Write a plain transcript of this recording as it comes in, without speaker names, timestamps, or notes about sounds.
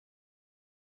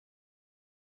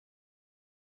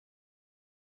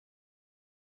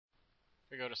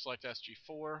We go to select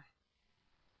SG4.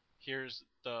 Here's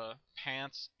the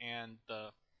pants and the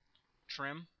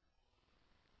trim.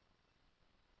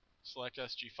 Select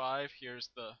SG5. Here's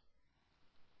the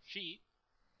feet.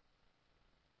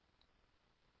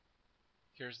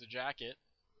 Here's the jacket.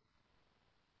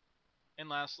 And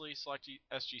lastly, select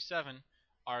SG7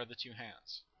 are the two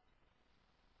hands.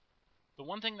 The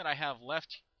one thing that I have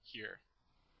left here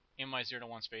in my 0 to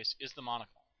 1 space is the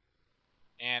monocle.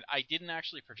 And I didn't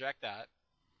actually project that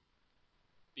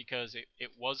because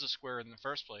it was a square in the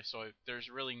first place, so there's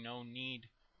really no need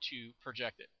to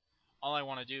project it. All I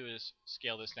want to do is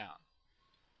scale this down.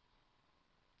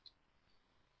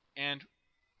 And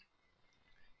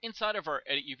inside of our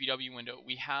Edit UVW window,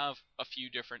 we have a few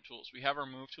different tools. We have our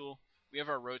Move tool, we have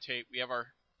our Rotate, we have our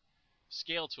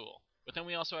Scale tool, but then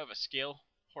we also have a Scale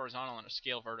Horizontal and a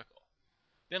Scale Vertical.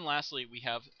 Then lastly, we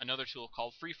have another tool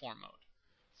called Freeform Mode.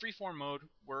 Freeform Mode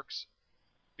works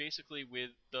basically with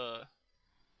the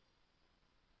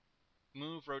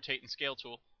Move, Rotate, and Scale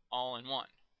tool all in one.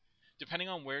 Depending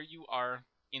on where you are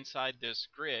inside this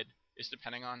grid is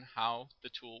depending on how the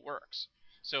tool works.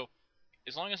 So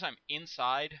as long as I'm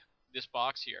inside this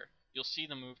box here, you'll see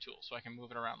the Move tool, so I can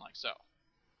move it around like so.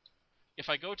 If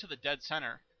I go to the dead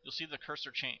center, you'll see the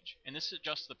cursor change, and this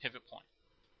adjusts the pivot point.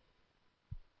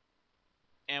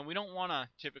 And we don't want to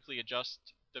typically adjust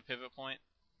the pivot point,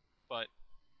 but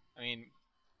I mean,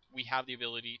 we have the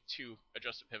ability to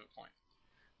adjust the pivot point.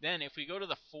 Then if we go to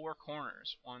the four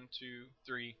corners, 1, 2,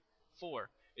 3, 4,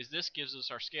 this gives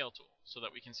us our scale tool so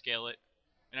that we can scale it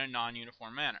in a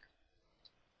non-uniform manner.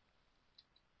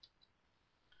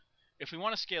 If we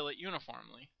want to scale it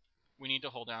uniformly, we need to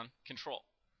hold down Control.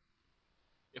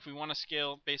 If we want to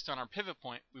scale based on our pivot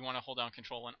point, we want to hold down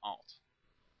Control and Alt.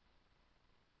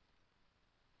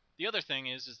 The other thing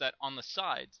is that on the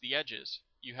sides, the edges,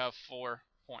 you have 4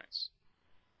 points.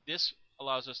 This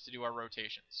allows us to do our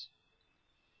rotations.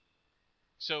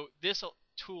 So this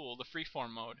tool, the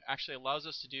Freeform Mode, actually allows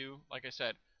us to do, like I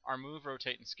said, our Move,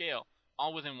 Rotate, and Scale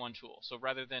all within one tool. So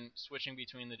rather than switching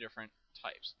between the different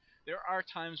types. There are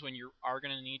times when you are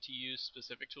going to need to use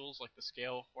specific tools like the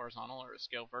Scale Horizontal or the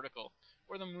Scale Vertical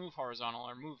or the Move Horizontal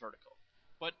or Move Vertical.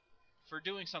 But for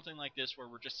doing something like this where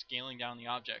we're just scaling down the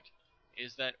object,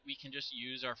 is that we can just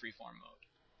use our Freeform Mode.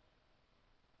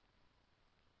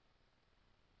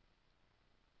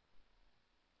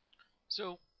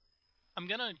 So I'm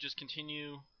going to just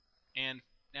continue and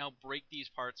now break these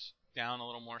parts down a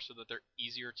little more so that they're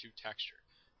easier to texture.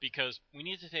 Because we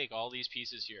need to take all these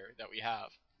pieces here that we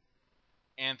have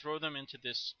and throw them into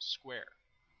this square.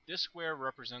 This square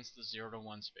represents the 0 to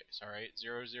 1 space, alright?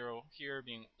 0, 0 here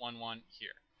being 1, 1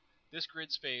 here. This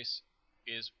grid space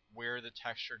is where the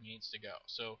texture needs to go.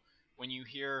 So when you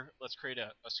hear, let's create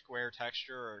a square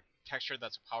texture or texture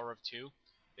that's a power of 2,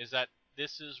 is that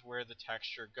this is where the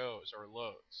texture goes or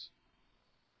loads.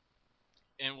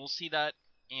 And we'll see that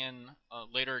in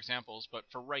later examples, but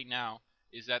for right now,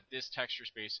 is that this texture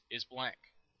space is blank.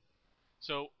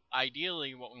 So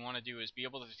ideally what we want to do is be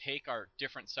able to take our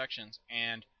different sections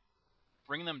and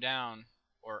bring them down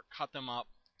or cut them up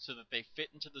so that they fit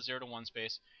into the 0 to 1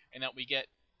 space and that we get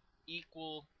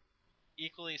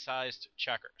equally sized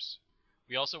checkers.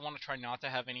 We also want to try not to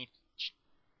have any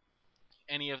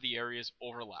of the areas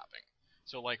overlapping.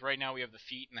 So like right now we have the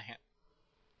feet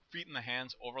and the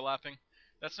hands overlapping.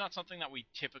 That's not something that we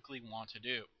typically want to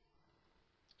do.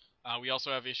 We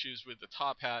also have issues with the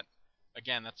top hat.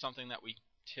 Again, that's something that we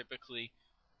typically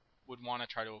would want to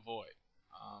try to avoid.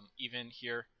 Even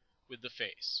here with the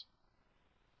face.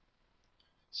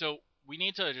 So we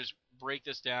need to just break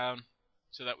this down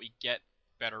so that we get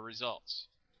better results.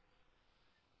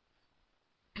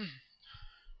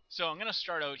 So I'm going to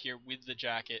start out here with the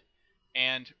jacket,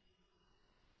 and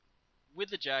with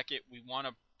the jacket we want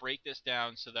to break this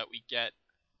down so that we get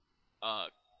a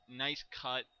nice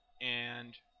cut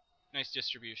and nice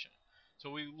distribution. So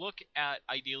we look at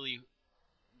ideally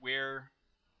where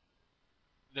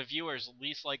the viewer is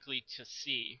least likely to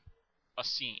see a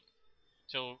seam.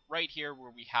 So right here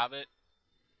where we have it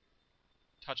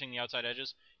touching the outside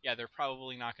edges, yeah, they're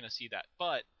probably not going to see that.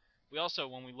 But we also,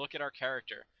 when we look at our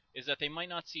character, is that they might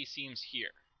not see seams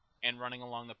here and running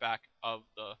along the back of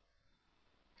the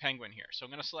penguin here. So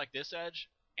I'm going to select this edge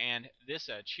and this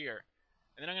edge here,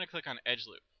 and then I'm going to click on Edge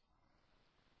Loop.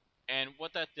 And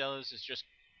what that does is just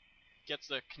gets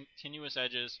the continuous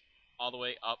edges all the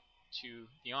way up to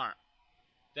the arm.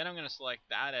 Then I'm going to select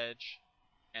that edge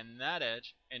and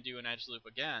do an edge loop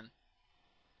again.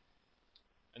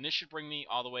 And this should bring me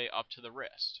all the way up to the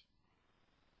wrist.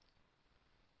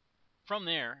 From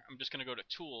there, I'm just going to go to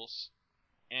Tools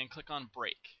and click on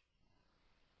Break.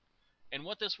 And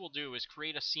what this will do is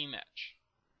create a seam edge.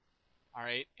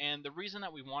 Alright, and the reason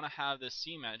that we want to have this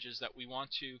seam edge is that we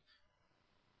want to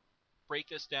break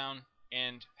this down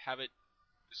and have it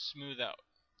smooth out.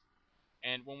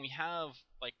 And when we have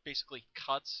like basically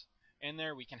cuts in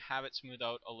there, we can have it smooth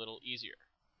out a little easier.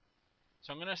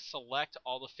 So I'm going to select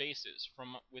all the faces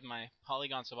from with my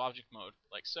polygon subobject mode,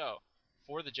 like so,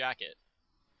 for the jacket.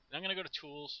 And I'm going to go to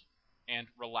Tools and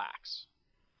Relax.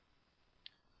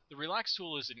 The Relax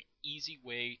tool is an easy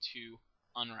way to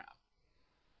unwrap,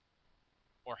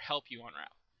 or help you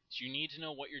unwrap. So you need to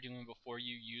know what you're doing before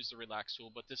you use the Relax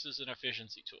tool, but this is an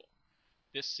efficiency tool.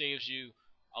 This saves you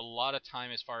a lot of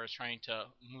time as far as trying to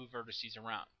move vertices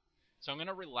around. So I'm going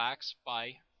to relax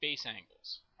by face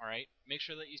angles. Alright, make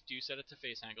sure that you do set it to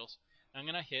face angles. And I'm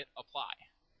going to hit apply.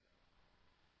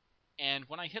 And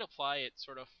when I hit apply, it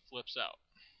sort of flips out.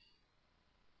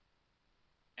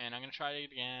 And I'm going to try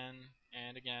it again,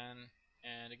 and again,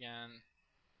 and again.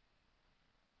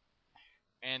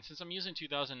 And since I'm using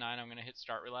 2009, I'm going to hit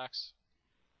start relax.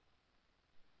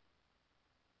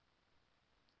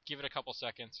 Give it a couple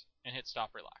seconds, and hit stop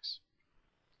relax.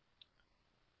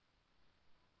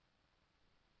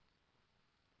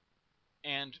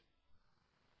 And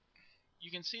you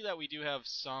can see that we do have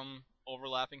some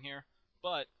overlapping here,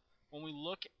 but when we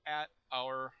look at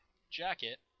our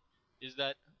jacket, is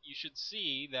that you should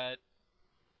see that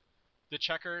the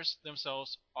checkers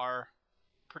themselves are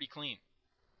pretty clean,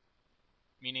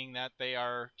 meaning that they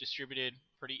are distributed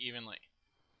pretty evenly.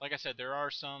 Like I said, there are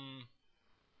some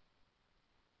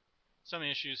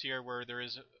issues here where there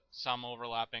is some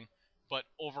overlapping, but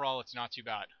overall it's not too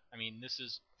bad. I mean, this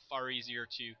is far easier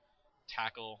to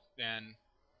tackle than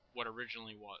what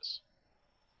originally was.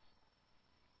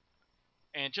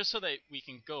 And just so that we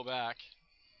can go back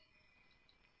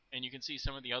and you can see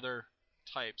some of the other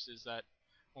types, is that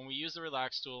when we use the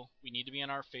relax tool, we need to be in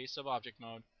our face of object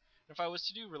mode. If I was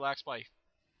to do relax by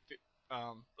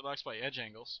edge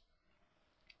angles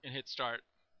and hit start,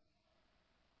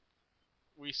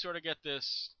 we sort of get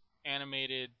this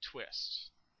animated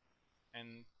twist,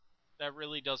 and that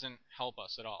really doesn't help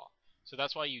us at all. So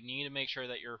that's why you need to make sure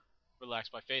that you're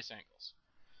relaxed by face angles.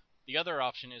 The other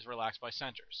option is relaxed by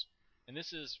centers, and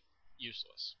this is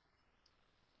useless.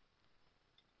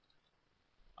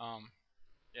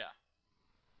 Yeah,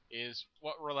 is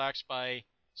what relaxed by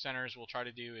centers will try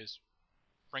to do is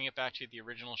bring it back to the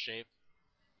original shape,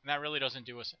 and that really doesn't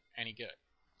do us any good.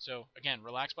 So again,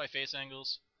 relax by face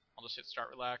angles. I'll just hit start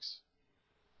relax.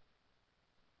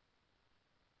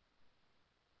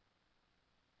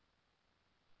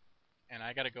 And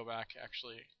I gotta go back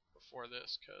actually before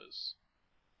this because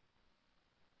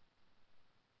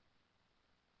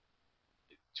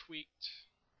it tweaked.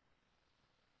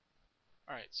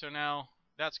 Alright, so now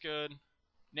that's good.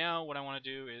 Now what I want to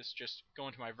do is just go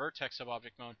into my vertex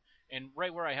subobject mode, and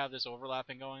right where I have this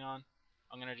overlapping going on,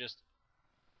 I'm going to just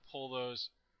pull those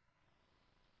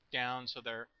down so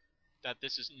that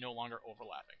this is no longer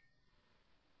overlapping.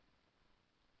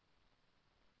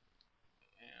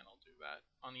 And I'll do that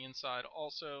on the inside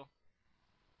also.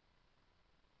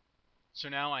 So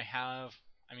now I have,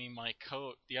 my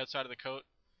coat, the outside of the coat,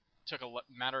 took a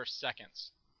matter of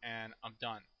seconds, and I'm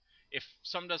done. If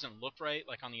something doesn't look right,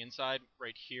 like on the inside,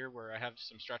 right here where I have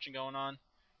some stretching going on,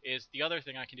 is the other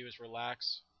thing I can do is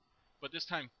relax, but this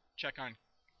time check on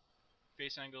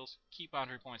face angles, keep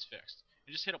boundary points fixed,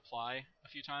 and just hit apply a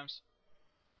few times,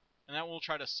 and that will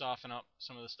try to soften up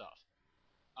some of the stuff.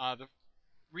 The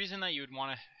reason that you would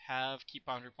want to have keep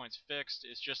boundary points fixed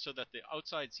is just so that the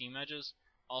outside seam edges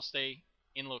all stay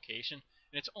in location,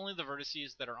 and it's only the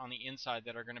vertices that are on the inside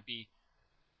that are going to be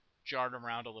jarred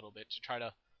around a little bit to try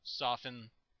to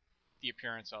soften the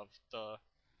appearance of the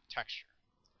texture.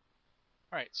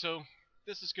 Alright, so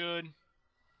this is good.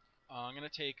 I'm going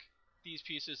to take these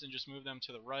pieces and just move them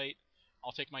to the right.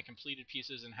 I'll take my completed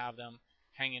pieces and have them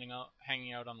hanging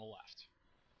out on the left.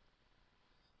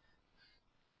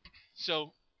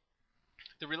 So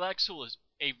the relax tool is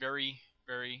a very,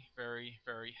 very, very,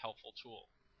 very helpful tool.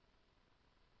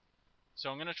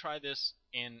 So I'm going to try this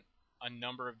in a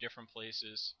number of different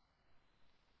places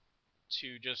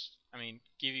to just,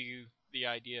 give you the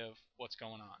idea of what's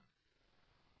going on.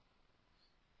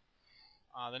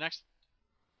 The next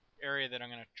area that I'm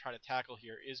going to try to tackle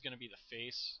here is going to be the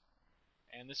face,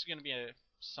 and this is going to be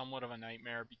somewhat of a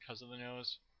nightmare because of the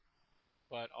nose,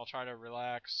 but I'll try to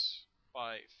relax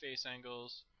by face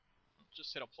angles.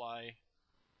 Just hit apply.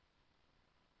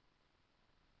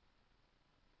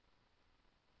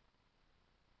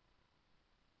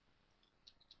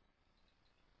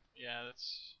 Yeah,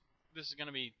 this is going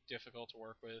to be difficult to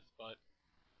work with, but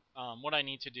what I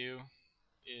need to do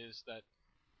is that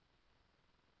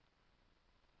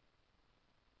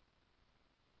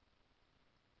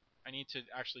I need to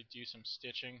actually do some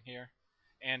stitching here.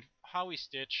 And how we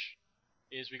stitch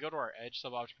is we go to our edge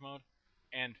subobject mode,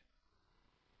 and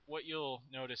what you'll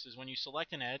notice is when you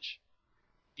select an edge,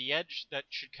 the edge that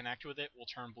should connect with it will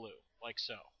turn blue, like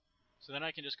so. So then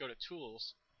I can just go to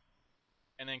Tools,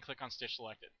 and then click on Stitch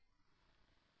Selected.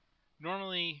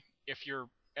 Normally, if your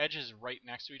edges is right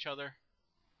next to each other,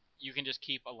 you can just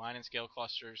keep Align and Scale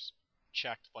Clusters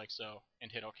checked like so,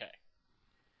 and hit OK.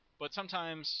 But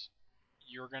sometimes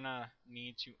you're gonna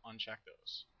need to uncheck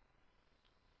those.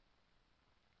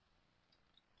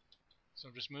 So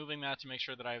I'm just moving that to make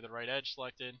sure that I have the right edge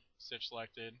selected, stitch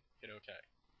selected, hit OK.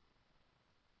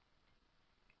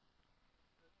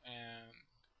 And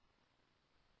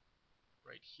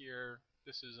right here,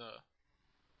 this is a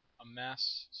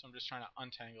mess, so I'm just trying to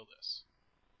untangle this.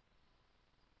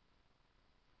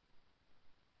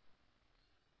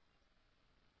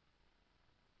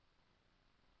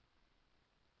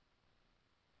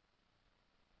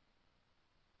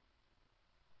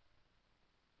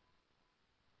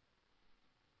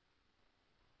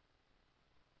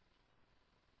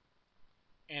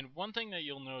 And one thing that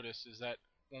you'll notice is that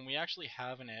when we actually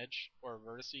have an edge, or a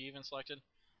vertex even selected,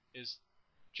 is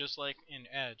just like in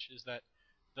edge, is that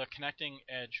the connecting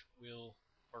edge will,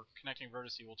 or connecting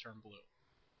vertex will turn blue.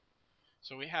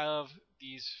 So we have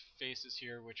these faces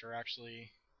here which are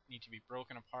actually need to be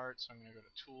broken apart, so I'm going to go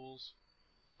to Tools,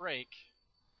 Break,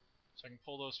 so I can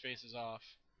pull those faces off,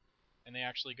 and they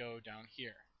actually go down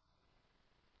here.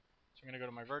 So I'm going to go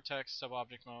to my Vertex,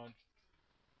 Subobject Mode,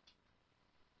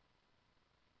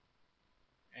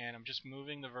 and I'm just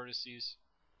moving the vertices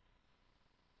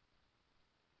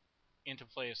into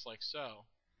place like so.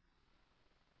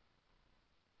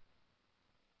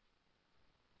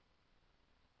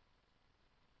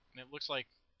 And it looks like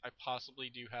I possibly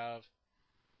do have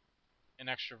an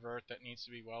extra vert that needs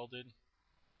to be welded.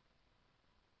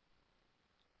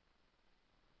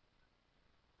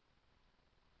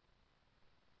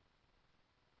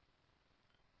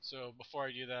 So before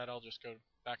I do that, I'll just go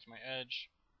back to my edge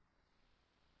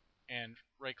and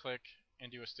right click and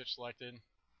do a stitch selected,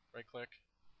 right click,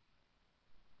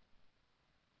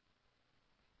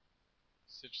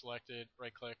 stitch selected,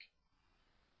 right click,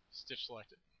 stitch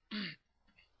selected.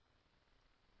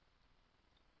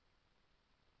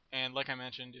 And like I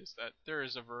mentioned, is that there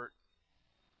is a vert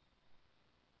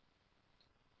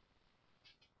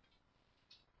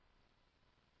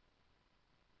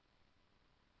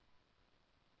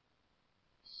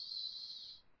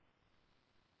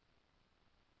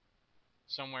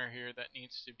somewhere here that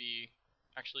needs to be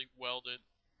actually welded.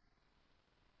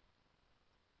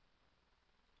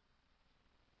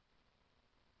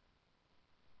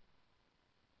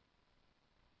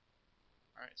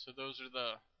 Alright, so those are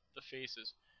the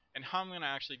faces. And how I'm going to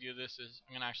actually do this is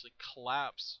I'm going to actually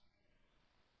collapse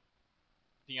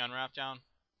the unwrap down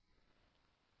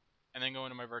and then go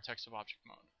into my vertex of object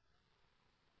mode.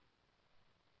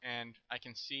 And I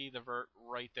can see the vert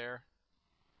right there,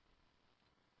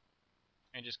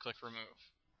 and just click remove.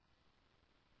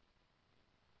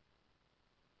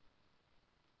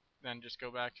 Then just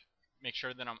go back, make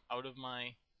sure that I'm out of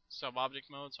my sub-object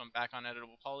mode, so I'm back on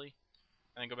editable poly,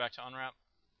 and then go back to unwrap.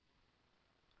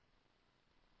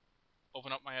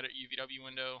 Open up my edit UVW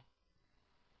window,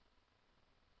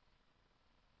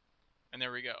 and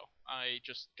there we go. I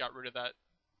just got rid of that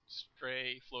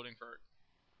stray floating vert.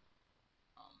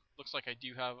 Looks like I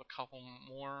do have a couple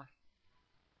more.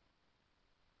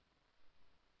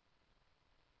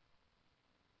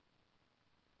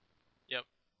 Yep,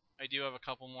 I do have a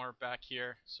couple more back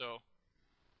here, so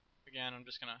again, I'm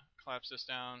just going to collapse this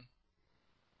down,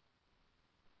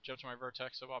 jump to my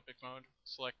vertex of object mode,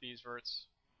 select these verts,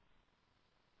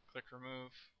 click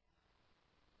remove.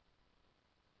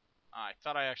 I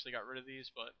thought I actually got rid of these,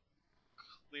 but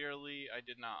clearly I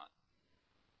did not.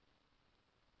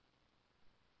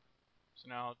 So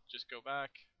now just go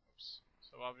back,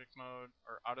 sub-object mode,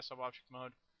 or out of sub-object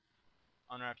mode,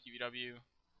 unwrap UVW.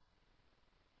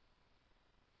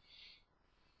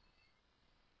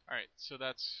 Alright, so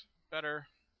that's better.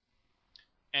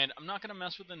 And I'm not going to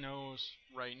mess with the nose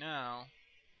right now.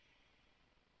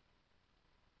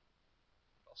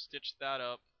 I'll stitch that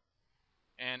up.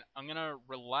 And I'm going to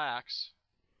relax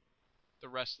the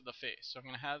rest of the face. So I'm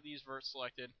going to have these verts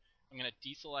selected. I'm going to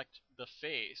deselect the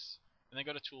face, and then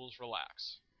go to Tools,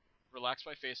 Relax. Relax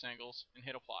by face angles, and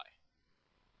hit Apply.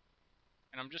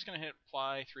 And I'm just going to hit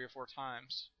Apply 3 or 4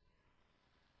 times.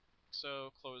 So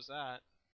close that.